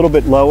going a little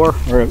bit lower,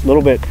 or a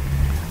little bit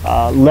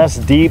less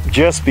deep,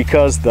 just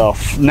because the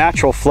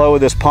natural flow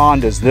of this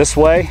pond is this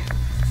way,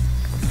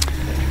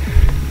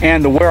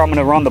 and where I'm going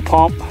to run the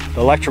pump, the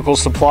electrical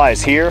supply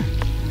is here.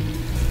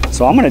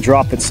 So I'm going to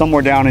drop it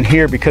somewhere down in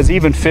here, because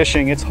even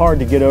fishing, it's hard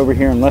to get over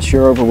here unless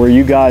you're over where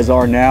you guys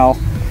are now,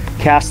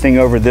 casting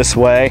over this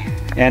way.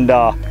 And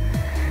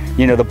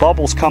you know, the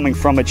bubbles coming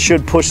from it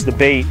should push the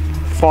bait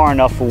far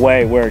enough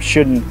away where it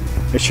shouldn't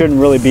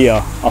really be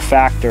a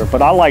factor.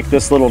 But I like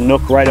this little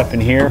nook right up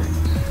in here,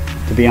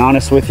 to be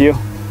honest with you.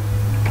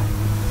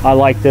 I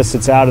like this,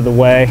 it's out of the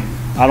way.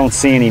 I don't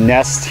see any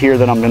nests here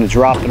that I'm going to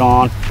drop it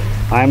on.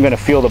 I am going to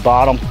feel the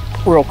bottom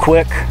real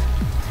quick.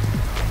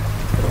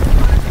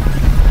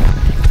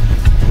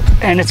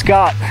 And it's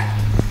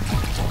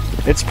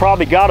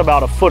probably got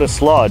about a foot of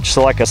sludge.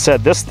 So like I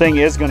said, this thing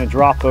is going to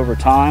drop over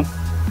time.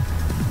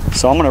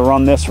 So I'm going to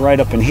run this right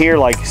up in here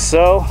like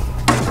so.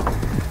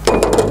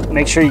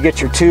 Make sure you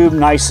get your tube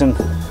nice and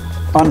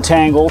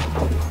untangled.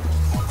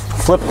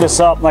 Flip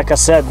this up. Like I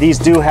said, these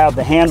do have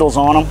the handles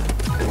on them,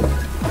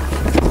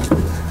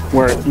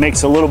 where it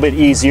makes it a little bit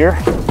easier.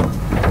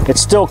 It's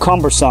still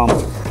cumbersome,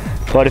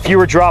 but if you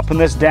were dropping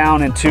this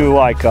down into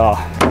like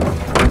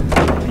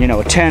you know,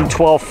 a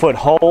 10-12 foot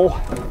hole,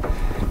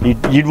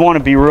 you'd want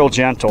to be real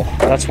gentle.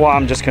 That's why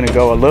I'm just going to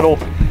go a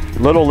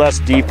little less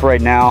deep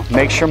right now.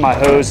 Make sure my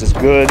hose is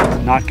good,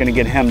 not going to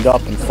get hemmed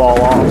up and fall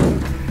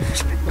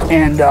off,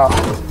 and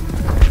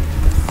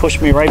push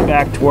me right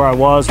back to where I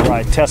was, where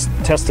I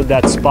tested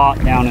that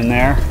spot down in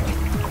there.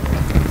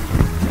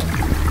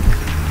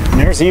 And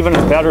there's even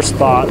a better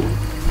spot.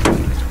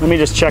 Let me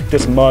just check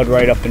this mud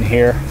right up in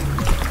here.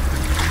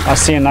 I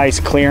see a nice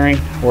clearing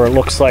where it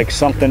looks like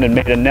something had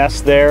made a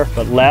nest there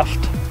but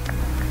left.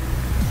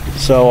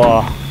 So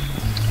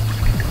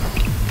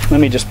let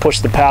me just push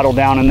the paddle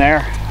down in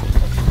there.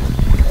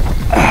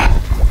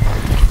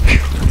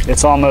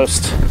 It's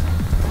almost,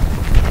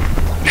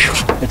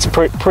 it's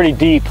pretty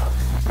deep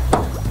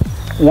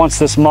once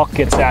this muck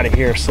gets out of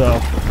here, so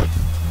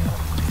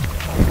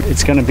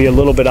it's going to be a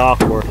little bit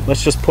awkward.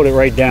 Let's just put it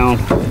right down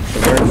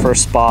the very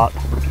first spot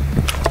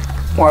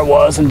where I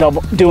was and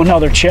do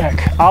another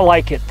check. I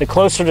like it. The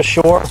closer to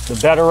shore, the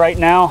better right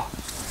now.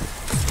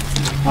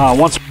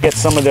 Once we get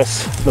some of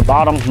the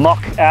bottom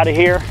muck out of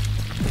here,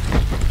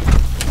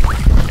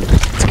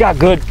 it's got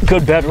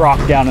good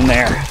bedrock down in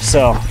there.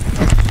 So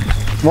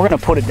we're going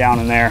to put it down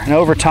in there, and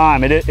over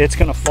time it's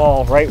going to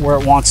fall right where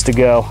it wants to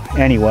go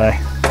anyway.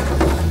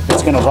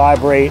 It's going to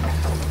vibrate.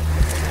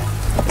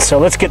 So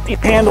let's get the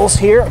handles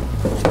here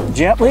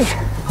gently.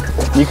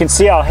 You can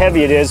see how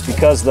heavy it is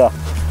because the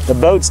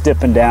boat's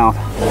dipping down.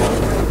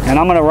 And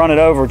I'm gonna run it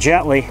over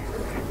gently,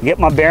 get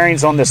my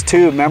bearings on this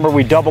tube. Remember,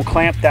 we double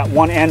clamped that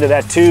one end of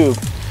that tube.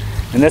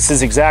 And this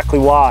is exactly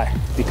why,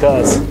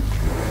 because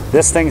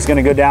this thing's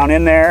gonna go down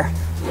in there,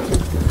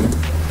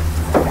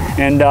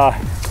 and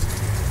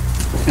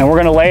we're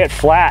gonna lay it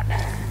flat.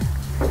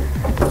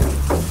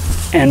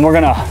 And we're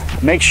gonna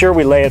make sure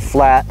we lay it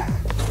flat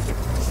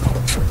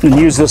and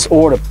use this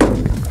oar to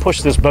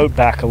push this boat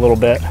back a little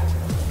bit.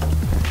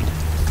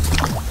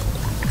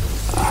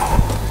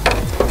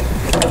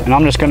 And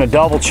I'm just gonna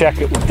double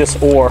check it with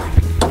this oar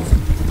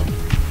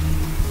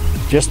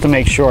just to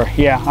make sure.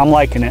 Yeah, I'm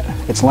liking it.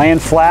 It's laying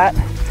flat,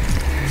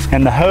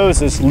 and the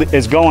hose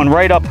is going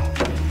right up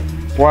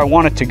where I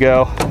want it to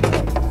go.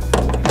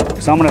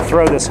 So I'm gonna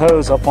throw this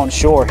hose up on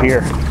shore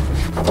here,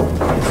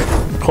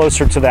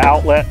 closer to the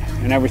outlet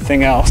and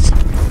everything else.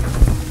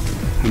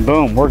 And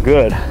boom, we're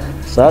good.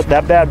 So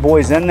that bad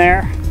boy's in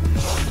there,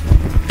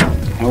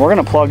 and we're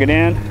gonna plug it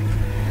in,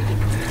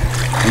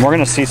 and we're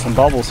gonna see some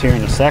bubbles here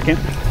in a second.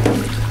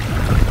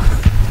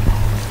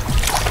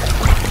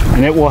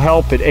 And it will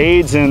help. It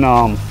aids in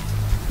the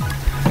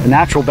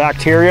natural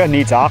bacteria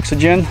needs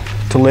oxygen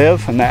to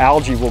live, and the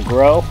algae will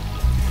grow,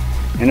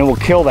 and it will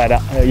kill that,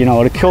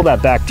 it'll kill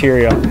that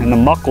bacteria, and the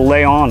muck will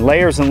lay on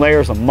layers and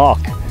layers of muck,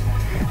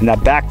 and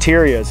that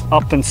bacteria is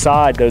up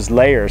inside those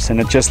layers, and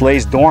it just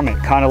lays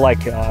dormant, kind of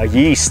like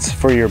yeast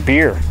for your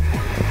beer.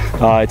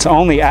 It's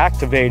only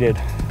activated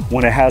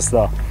when it has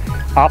the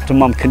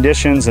optimum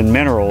conditions and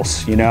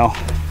minerals,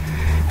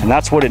 and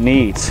that's what it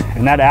needs.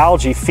 And that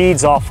algae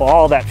feeds off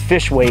all that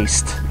fish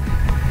waste.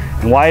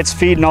 And why it's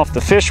feeding off the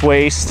fish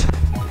waste,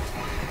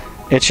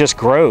 it just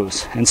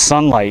grows in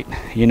sunlight,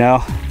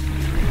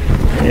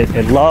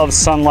 It loves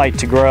sunlight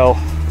to grow.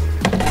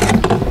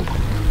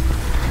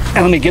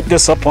 And let me get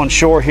this up on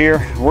shore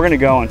here. We're gonna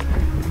go and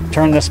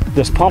turn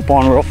this pump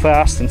on real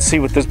fast and see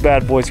what this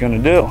bad boy's gonna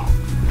do.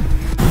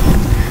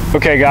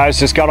 Okay guys,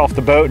 just got off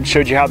the boat and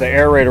showed you how the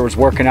aerator was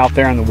working out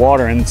there in the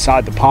water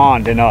inside the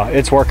pond, and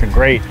it's working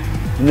great.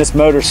 And this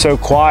motor's so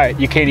quiet,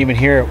 you can't even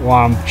hear it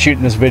while I'm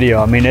shooting this video.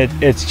 I mean,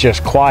 it's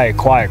just quiet,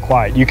 quiet,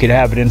 quiet. You could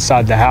have it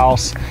inside the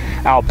house,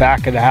 out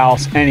back of the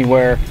house,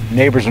 anywhere.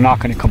 Neighbors are not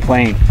gonna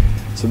complain.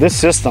 So this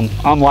system,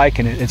 I'm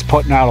liking it. It's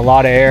putting out a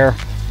lot of air.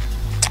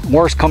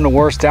 Worst come to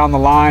worst down the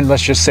line,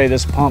 let's just say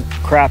this pump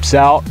craps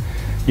out.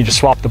 You just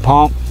swap the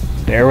pump,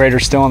 the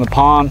aerator's still in the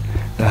pond.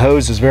 The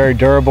hose is very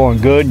durable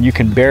and good, and you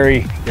can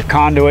bury your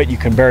conduit, you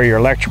can bury your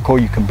electrical,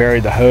 you can bury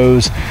the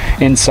hose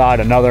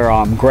inside another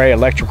gray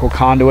electrical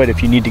conduit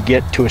if you need to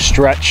get to a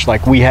stretch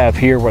like we have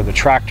here where the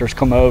tractors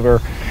come over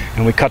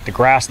and we cut the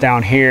grass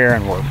down here,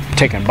 and we're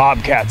taking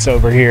bobcats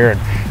over here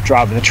and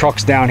driving the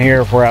trucks down here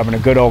if we're having a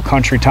good old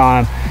country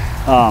time.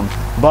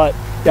 But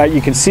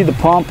you can see the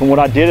pump, and what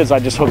I did is I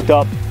just hooked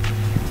up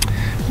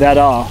that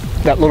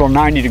little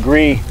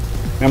 90-degree,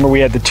 remember we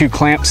had the 2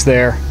 clamps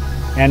there.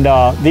 And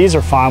these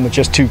are fine with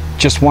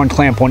just one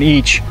clamp on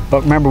each.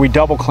 But remember, we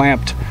double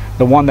clamped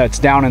the one that's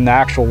down in the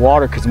actual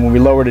water, because when we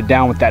lowered it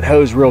down with that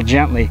hose real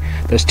gently,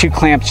 those 2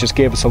 clamps just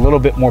gave us a little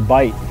bit more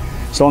bite.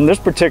 So on this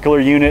particular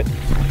unit,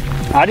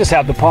 I just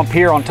have the pump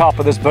here on top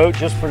of this boat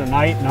just for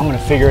tonight, and I'm gonna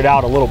figure it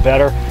out a little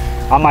better.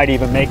 I might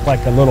even make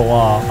like a little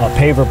a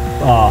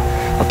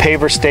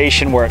paver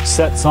station where it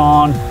sets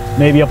on,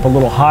 maybe up a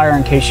little higher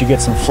in case you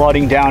get some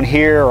flooding down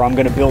here, or I'm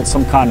gonna build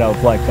some kind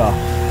of like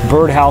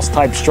birdhouse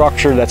type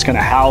structure that's going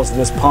to house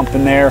this pump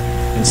in there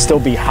and still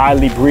be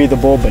highly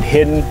breathable but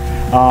hidden.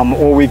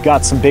 Or we've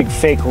got some big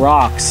fake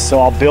rocks, so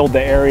I'll build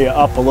the area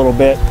up a little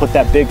bit, put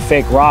that big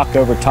fake rock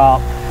over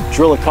top,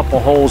 drill a couple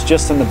holes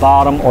just in the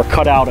bottom, or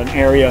cut out an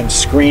area and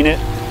screen it.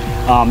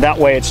 That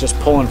way it's just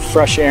pulling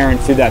fresh air in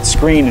through that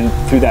screen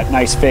and through that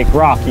nice fake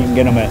rock. You can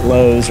get them at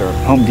Lowe's or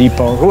Home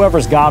Depot, or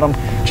whoever's got them.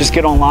 Just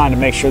get online to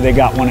make sure they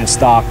got one in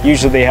stock.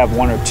 Usually they have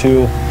 1 or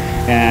 2.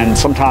 And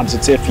sometimes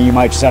it's iffy. You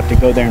might just have to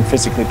go there and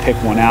physically pick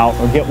one out,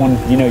 or get one,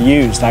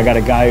 used. I got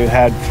a guy who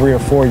had 3 or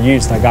 4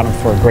 used. I got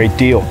them for a great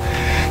deal.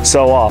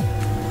 So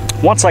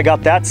once I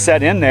got that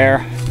set in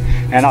there,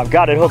 and I've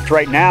got it hooked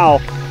right now,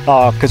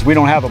 because we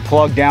don't have a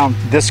plug down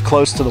this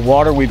close to the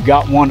water. We've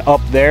got one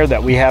up there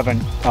that we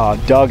haven't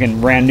dug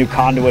and ran new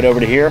conduit over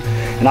to here.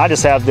 And I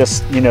just have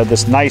this,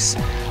 this nice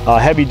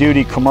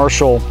heavy-duty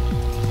commercial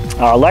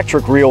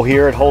electric reel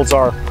here. It holds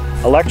our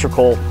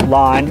electrical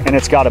line, and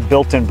it's got a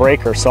built-in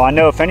breaker, so I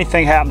know if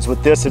anything happens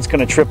with this, it's going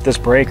to trip this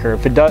breaker.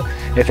 If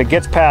it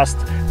gets past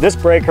this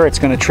breaker, it's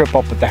going to trip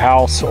up at the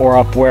house or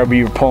up wherever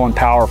you're pulling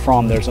power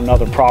from. There's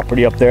another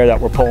property up there that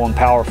we're pulling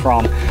power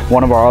from,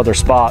 one of our other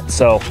spots.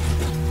 So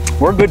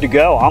we're good to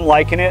go. I'm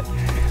liking it.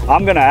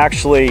 I'm going to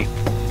actually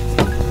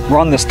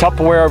run this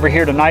Tupperware over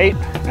here tonight,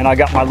 and I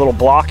got my little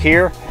block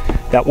here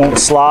that won't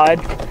slide.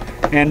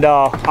 And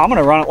I'm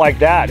gonna run it like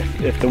that.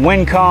 If the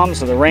wind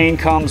comes or the rain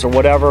comes or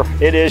whatever,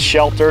 it is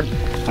sheltered.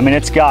 I mean,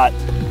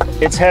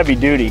 it's heavy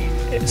duty.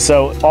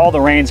 So all the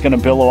rain's gonna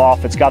billow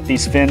off. It's got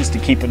these fins to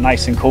keep it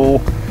nice and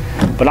cool.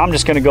 But I'm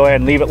just gonna go ahead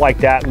and leave it like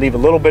that, leave a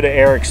little bit of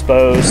air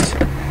exposed,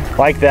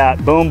 like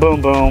that. Boom, boom,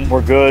 boom,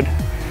 we're good.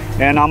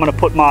 And I'm gonna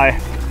put my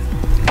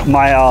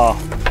my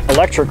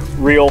electric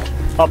reel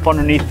up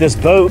underneath this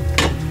boat.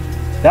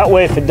 That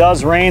way, if it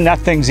does rain, that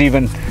thing's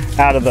even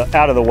out of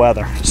the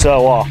weather.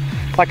 So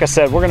like I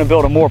said, we're gonna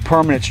build a more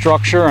permanent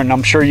structure, and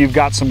I'm sure you've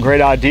got some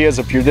great ideas.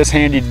 If you're this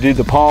handy to do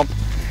the pump,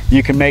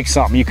 you can make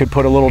something. You could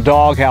put a little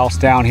dog house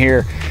down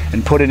here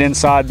and put it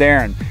inside there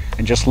and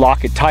just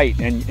lock it tight,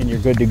 and you're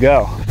good to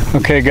go.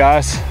 Okay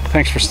guys,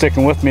 thanks for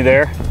sticking with me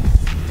there.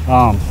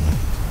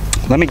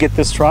 Let me get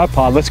this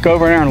tripod. Let's go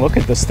over there and look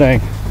at this thing.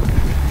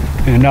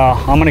 And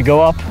I'm gonna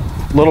go up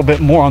a little bit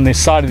more on the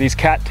side of these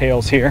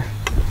cattails here.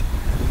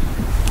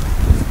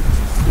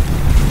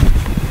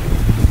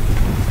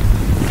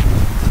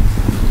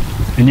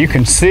 And you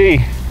can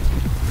see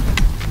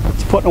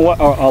it's putting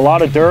a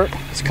lot of dirt.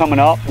 It's coming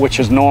up, which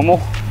is normal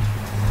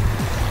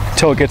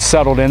until it gets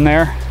settled in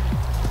there.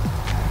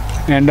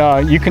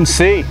 And you can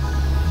see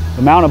the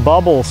amount of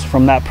bubbles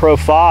from that Pro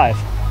 5,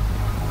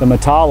 the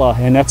Matala,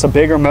 and that's a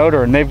bigger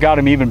motor, and they've got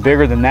them even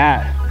bigger than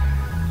that.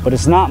 But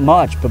it's not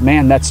much, but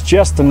man, that's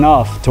just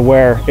enough to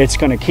where it's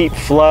gonna keep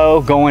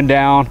flow going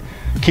down,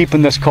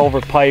 keeping this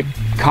culvert pipe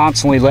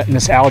constantly letting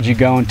this algae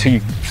go until you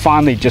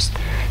finally just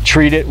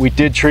treat it. We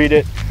did treat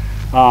it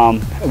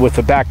with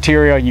the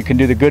bacteria. You can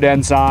do the good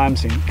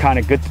enzymes and kind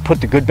of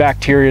put the good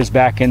bacteria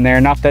back in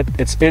there. Not that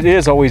it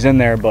is always in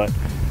there, but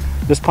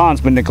this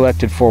pond's been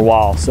neglected for a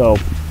while. So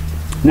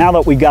now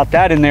that we got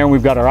that in there and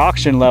we've got our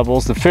oxygen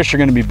levels, the fish are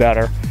going to be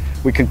better.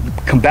 We can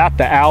combat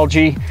the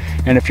algae.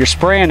 And if you're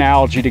spraying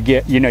algae to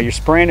get, you're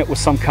spraying it with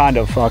some kind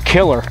of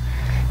killer,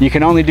 you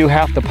can only do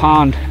half the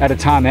pond at a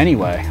time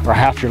anyway, or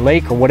half your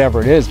lake or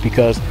whatever it is,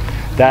 because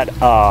that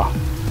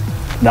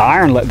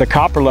the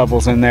copper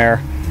levels in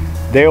there,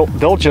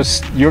 they'll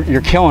just,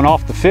 you're killing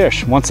off the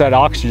fish once that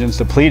oxygen's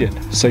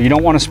depleted. So you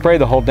don't want to spray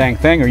the whole dang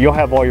thing, or you'll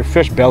have all your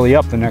fish belly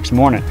up the next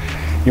morning.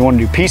 You want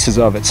to do pieces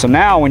of it. So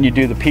now when you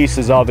do the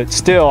pieces of it,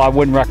 still I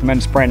wouldn't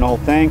recommend spraying the whole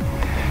thing.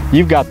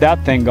 You've got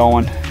that thing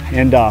going,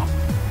 and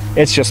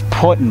it's just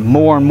putting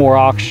more and more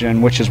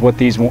oxygen, which is what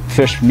these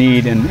fish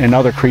need, and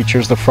other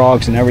creatures, the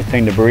frogs and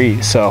everything, to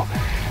breathe. So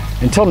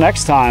until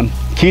next time,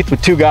 Keith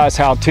with Two Guys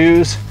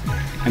How-Tos.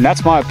 And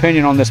that's my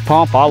opinion on this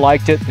pump. I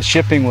liked it. The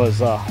shipping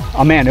was,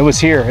 oh man, it was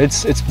here.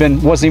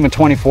 Wasn't even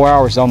 24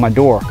 hours on my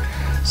door.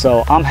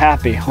 So I'm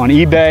happy. On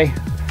eBay,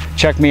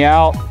 check me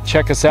out,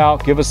 check us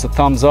out, give us the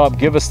thumbs up,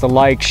 give us the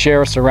like,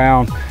 share us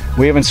around.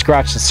 We haven't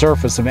scratched the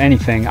surface of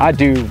anything. I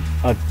do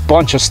a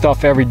bunch of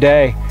stuff every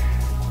day,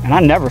 and I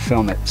never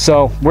film it.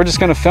 So we're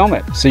just gonna film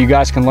it so you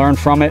guys can learn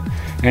from it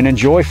and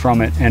enjoy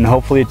from it. And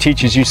hopefully it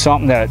teaches you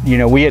something that,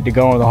 we had to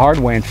go the hard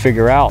way and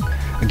figure out.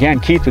 Again,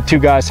 Keith with Two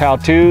Guys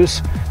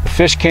How-Tos, the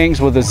Fish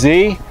Kings with a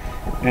Z,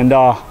 and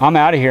I'm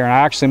out of here. And I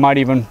actually might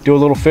even do a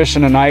little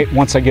fishing tonight.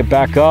 Once I get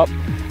back up,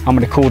 I'm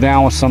gonna cool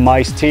down with some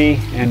iced tea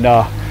and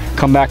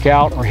come back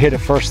out, or hit it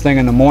first thing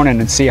in the morning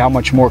and see how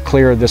much more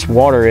clear this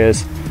water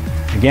is.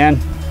 Again,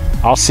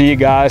 I'll see you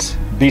guys.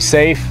 Be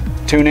safe,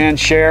 tune in,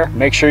 share,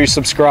 make sure you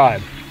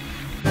subscribe.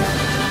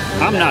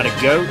 I'm not a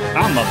goat,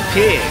 I'm a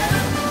pig.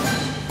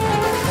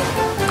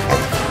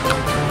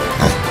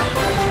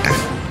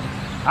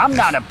 I'm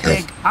not a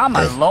pig, I'm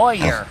a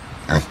lawyer.